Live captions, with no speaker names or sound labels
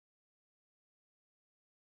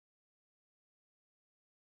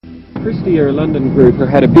Christie are a London group who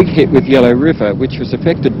had a big hit with Yellow River, which was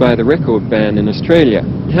affected by the record ban in Australia.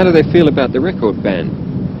 How do they feel about the record ban?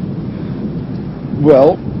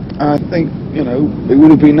 Well, I think, you know, it would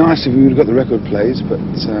have been nice if we would have got the record plays, but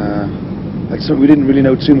that's something we didn't really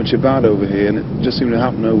know too much about over here, and it just seemed to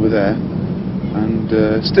happen over there. And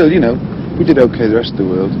still, you know, we did okay the rest of the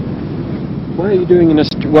world. Why are you doing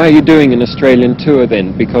an Australian tour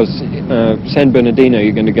then? Because San Bernardino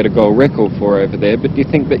you're going to get a gold record for over there, but do you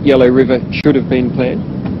think that Yellow River should have been played?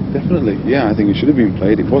 Definitely, yeah, I think it should have been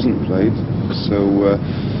played. It wasn't played, so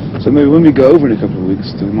maybe when we go over in a couple of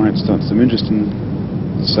weeks, we might start some interest in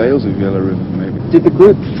the sales of Yellow River, maybe. Did the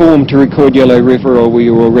group form to record Yellow River, or were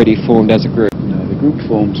you already formed as a group? No, the group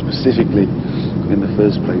formed specifically in the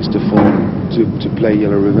first place to play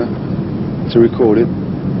Yellow River, to record it,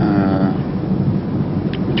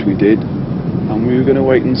 which we did, and we were going to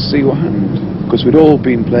wait and see what happened, because we'd all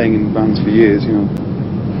been playing in bands for years, you know,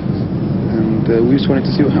 and we just wanted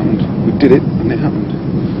to see what happened. We did it, and it happened.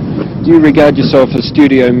 Do you regard yourself as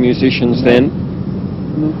studio musicians then?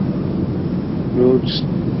 No. We're all just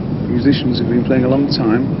musicians who've been playing a long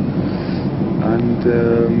time, and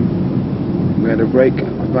we had a break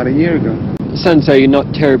about a year ago. Sounds so you're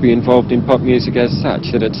not terribly involved in pop music as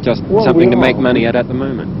such, that it's just something to make money at the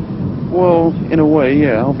moment. Well, in a way,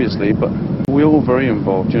 yeah, obviously, but we're all very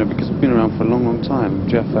involved, you know, because we've been around for a long, long time.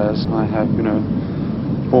 Jeff has, I have, you know,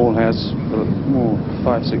 Paul has for more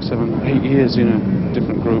 5, 6, 7, 8 years, you know,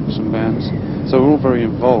 different groups and bands. So we're all very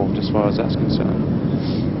involved as far as that's concerned.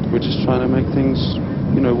 We're just trying to make things,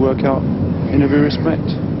 you know, work out in every respect.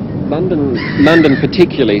 London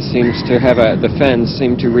particularly seems to have the fans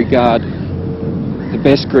seem to regard the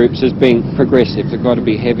best groups as being progressive. They've got to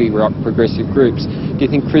be heavy rock progressive groups. Do you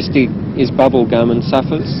think Christie is bubblegum and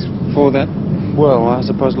suffers for that? Well, I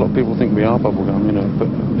suppose a lot of people think we are bubblegum, you know, but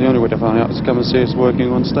the only way to find out is to come and see us working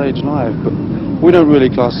on stage live. But we don't really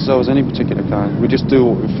class ourselves any particular kind. We just do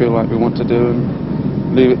what we feel like we want to do and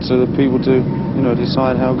leave it to the people to, you know,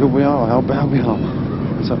 decide how good we are or how bad we are.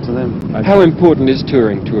 It's up to them. How important is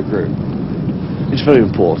touring to a group? It's very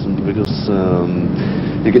important because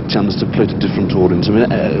you get a chance to play to different audiences. I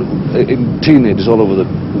mean, teenagers all over the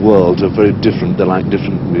world are very different. They like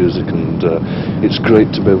different music, and it's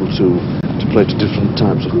great to be able to play to different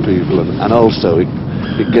types of people. And also, it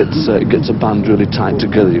gets a band really tight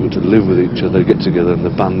together. You get to live with each other, get together, and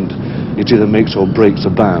the band, it either makes or breaks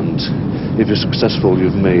a band. If you're successful,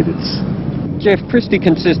 you've made it. Jeff, Christie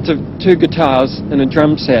consists of 2 guitars and a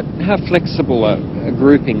drum set. How flexible a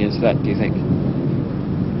grouping is that, do you think?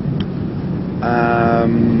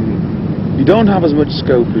 You don't have as much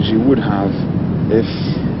scope as you would have if,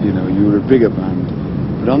 you know, you were a bigger band.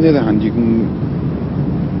 But on the other hand,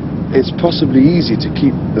 it's possibly easy to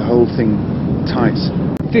keep the whole thing tight.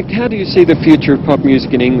 Vic, how do you see the future of pop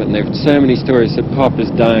music in England? There are so many stories that pop is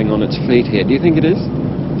dying on its feet here. Do you think it is?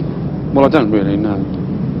 Well, I don't really know.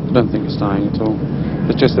 I don't think it's dying at all.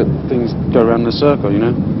 It's just that things go around in a circle, you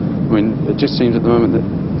know? I mean, it just seems at the moment that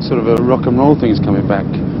sort of a rock and roll thing is coming back.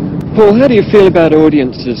 Paul, how do you feel about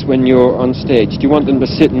audiences when you're on stage? Do you want them to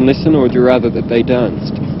sit and listen, or would you rather that they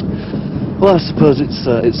danced? Well, I suppose it's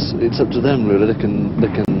up to them really. They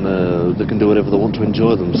can do whatever they want to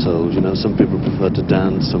enjoy themselves. You know, some people prefer to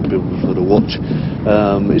dance, some people prefer to watch.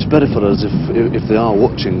 It's better for us if they are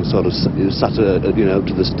watching, sort of sat you know,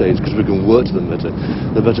 to the stage, because we can work to them better.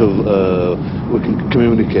 The better we can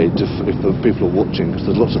communicate if the people are watching, because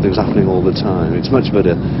there's lots of things happening all the time. It's much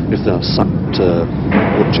better if they are sat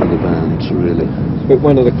watching the band, really. But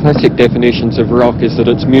one of the classic definitions of rock is that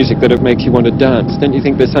it's music that it makes you want to dance. Don't you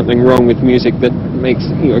think there's something wrong with music that makes,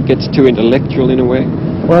 you know, gets too intellectual in a way?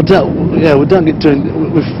 Well, we don't get to.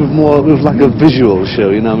 We're like a visual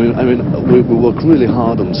show, you know. I mean, we work really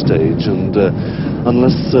hard on stage, and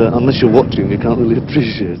unless you're watching, you can't really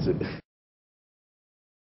appreciate it.